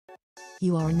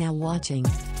You are now watching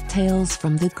Tales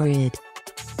from the Grid.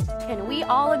 Can we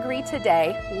all agree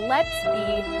today, let's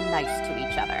be nice to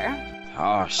each other?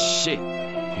 Oh shit,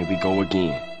 here we go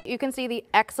again. You can see the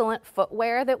excellent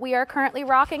footwear that we are currently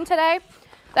rocking today.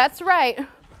 That's right.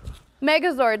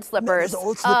 Megazord slippers.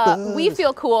 We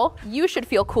feel cool. You should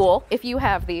feel cool if you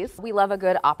have these. We love a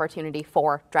good opportunity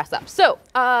for dress up. So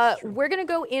we're gonna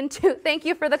go into, thank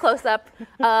you for the close-up.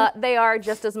 They are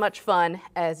just as much fun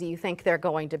as you think they're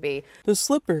going to be. The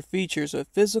slipper features a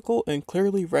physical and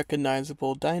clearly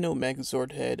recognizable Dino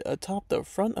Megazord head atop the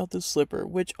front of the slipper,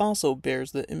 which also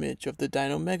bears the image of the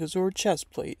Dino Megazord chest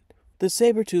plate. The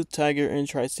saber-toothed tiger and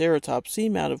triceratops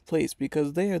seem out of place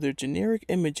because they are the generic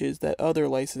images that other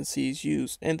licensees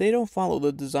use, and they don't follow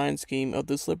the design scheme of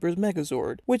the slipper's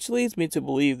Megazord, which leads me to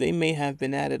believe they may have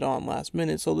been added on last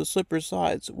minute so the slipper's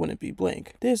sides wouldn't be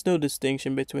blank. There's no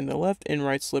distinction between the left and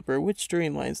right slipper, which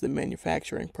streamlines the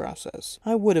manufacturing process.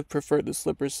 I would have preferred the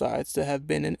slipper's sides to have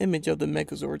been an image of the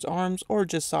Megazord's arms or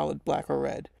just solid black or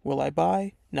red. Will I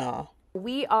buy? Nah.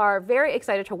 We are very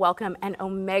excited to welcome an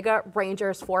Omega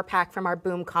Rangers 4-pack from our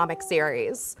Boom Comic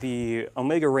series. The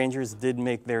Omega Rangers did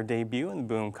make their debut in the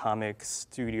Boom Comic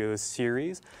Studios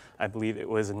series. I believe it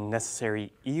was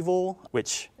Necessary Evil,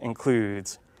 which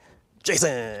includes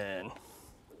Jason,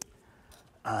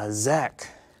 Zach,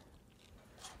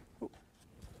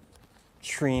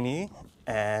 Trini,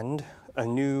 and a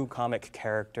new comic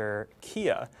character,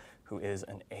 Kia, who is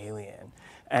an alien.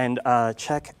 And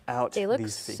check out these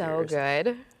figures. They look so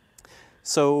good.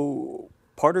 So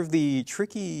part of the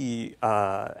tricky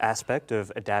aspect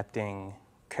of adapting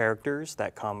characters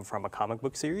that come from a comic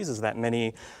book series is that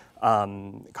many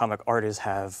comic artists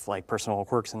have like personal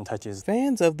quirks and touches.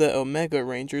 Fans of the Omega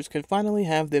Rangers can finally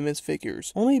have them as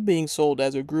figures. Only being sold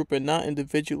as a group and not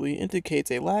individually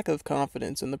indicates a lack of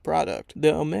confidence in the product.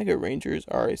 The Omega Rangers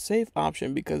are a safe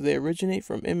option because they originate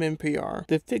from MMPR.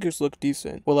 The figures look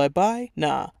decent. Will I buy?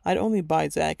 Nah. I'd only buy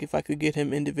Zach if I could get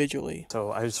him individually.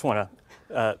 So I just want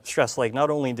to stress, like, not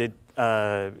only did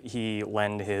he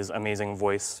lend his amazing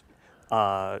voice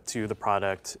to the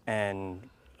product and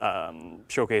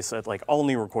showcase like all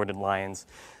new recorded lines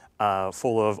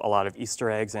full of a lot of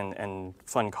Easter eggs and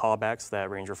fun callbacks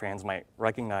that Ranger fans might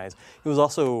recognize. He was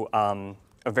also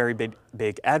a very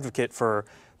big advocate for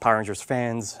Power Rangers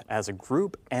fans as a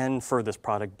group and for this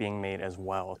product being made as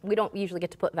well. We don't usually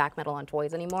get to put vac metal on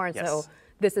toys anymore, and yes. So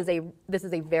this is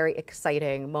a very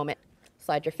exciting moment.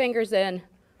 Slide your fingers in,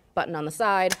 button on the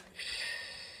side.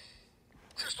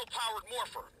 Crystal-powered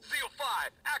Morpher, CO5,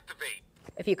 activate.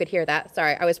 If you could hear that.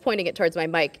 Sorry, I was pointing it towards my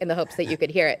mic in the hopes that you could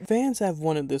hear it. Fans have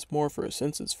wanted this Morpher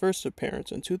since its first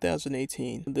appearance in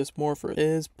 2018. This Morpher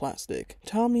is plastic.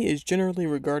 Tommy is generally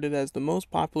regarded as the most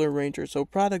popular Ranger, so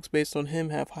products based on him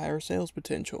have higher sales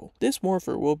potential. This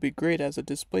Morpher will be great as a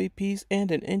display piece and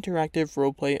an interactive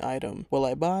roleplay item. Will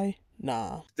I buy?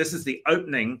 Nah. This is the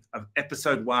opening of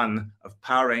episode 1 of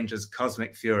Power Rangers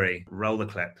Cosmic Fury. Roll the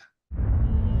clip.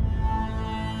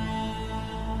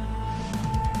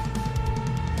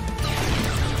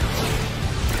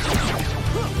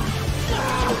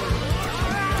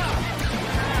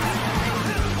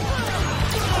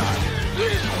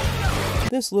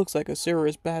 This looks like a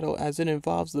serious battle as it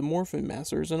involves the Morphin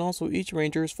Masters and also each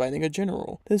Ranger is fighting a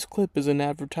general. This clip is an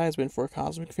advertisement for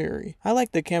Cosmic Fury. I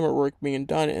like the camera work being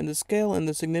done and the scale and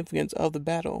the significance of the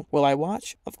battle. Will I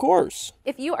watch? Of course!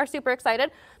 If you are super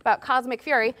excited about Cosmic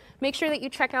Fury, make sure that you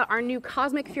check out our new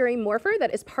Cosmic Fury Morpher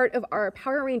that is part of our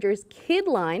Power Rangers Kid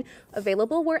line,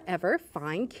 available wherever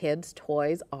fine kids'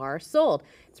 toys are sold.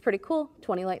 It's pretty cool.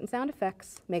 20 light and sound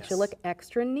effects. Makes you look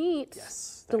extra neat.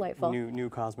 Yes. Delightful. New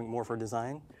Cosmic Morpher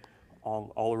design.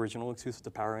 All original, exclusive to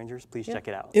Power Rangers. Please check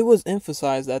it out. It was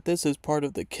emphasized that this is part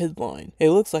of the kid line. It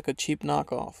looks like a cheap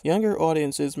knockoff. Younger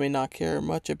audiences may not care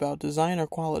much about design or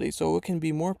quality, so it can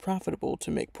be more profitable to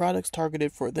make products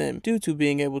targeted for them due to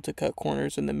being able to cut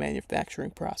corners in the manufacturing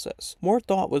process. More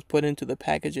thought was put into the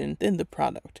packaging than the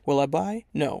product. Will I buy?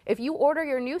 No. If you order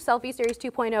your new Selfie Series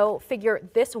 2.0 figure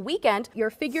this weekend, your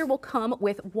figure will come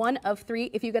with one of 3.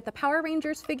 If you get the Power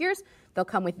Rangers figures, they'll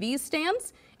come with these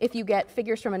stands. If you get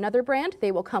figures from another brand,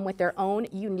 they will come with their own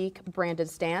unique branded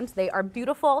stands. They are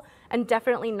beautiful and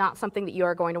definitely not something that you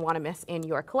are going to want to miss in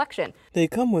your collection. They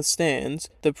come with stands.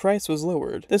 The price was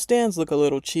lowered. The stands look a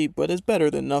little cheap, but is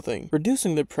better than nothing.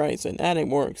 Reducing the price and adding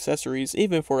more accessories,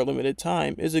 even for a limited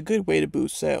time, is a good way to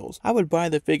boost sales. I would buy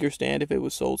the figure stand if it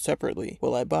was sold separately.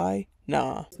 Will I buy?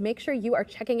 Nah. Make sure you are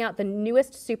checking out the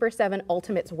newest Super 7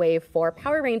 Ultimates wave for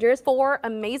Power Rangers. 4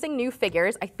 amazing new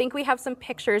figures. I think we have some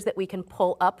pictures that we can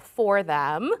pull up for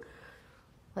them.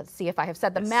 Let's see if I have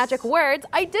said the magic words.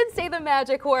 I did say the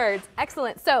magic words.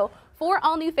 Excellent. So 4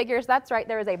 all-new figures. That's right,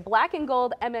 there is a black and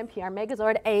gold MMPR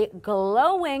Megazord, a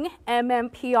glowing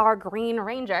MMPR Green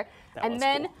Ranger, and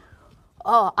then cool.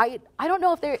 Oh, I don't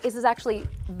know if this is actually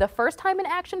the first time in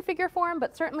action figure form,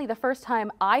 but certainly the first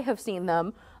time I have seen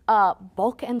them.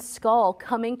 Bulk and Skull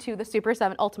coming to the Super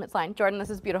 7 Ultimates line. Jordan,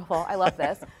 this is beautiful. I love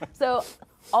this. So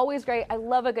always great. I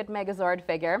love a good Megazord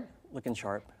figure. Looking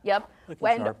sharp. Yep.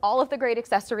 And all of the great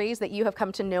accessories that you have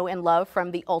come to know and love from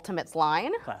the Ultimates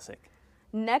line. Classic.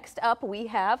 Next up, we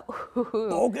have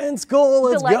Bulk and Skull,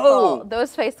 let's delightful. go!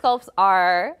 Those face sculpts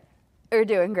are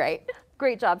doing great.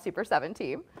 Great job, Super 7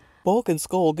 team. Bulk and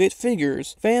Skull get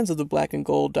figures. Fans of the black and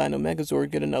gold Dino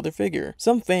Megazord get another figure.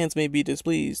 Some fans may be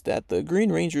displeased that the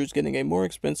Green Ranger is getting a more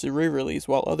expensive re-release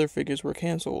while other figures were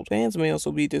cancelled. Fans may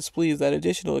also be displeased that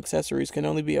additional accessories can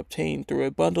only be obtained through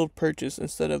a bundled purchase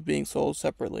instead of being sold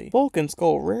separately. Bulk and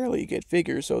Skull rarely get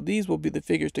figures, so these will be the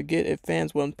figures to get if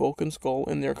fans want Bulk and Skull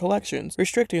in their collections.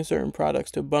 Restricting certain products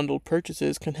to bundled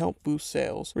purchases can help boost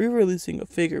sales. Re-releasing a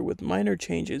figure with minor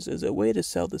changes is a way to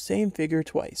sell the same figure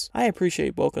twice. I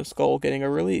appreciate Bulk and Skull getting a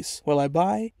release. Will I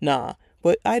buy? Nah,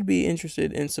 but I'd be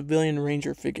interested in civilian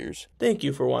Ranger figures. Thank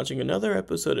you for watching another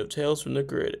episode of Tales from the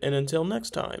Grid, and until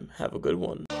next time, have a good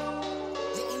one.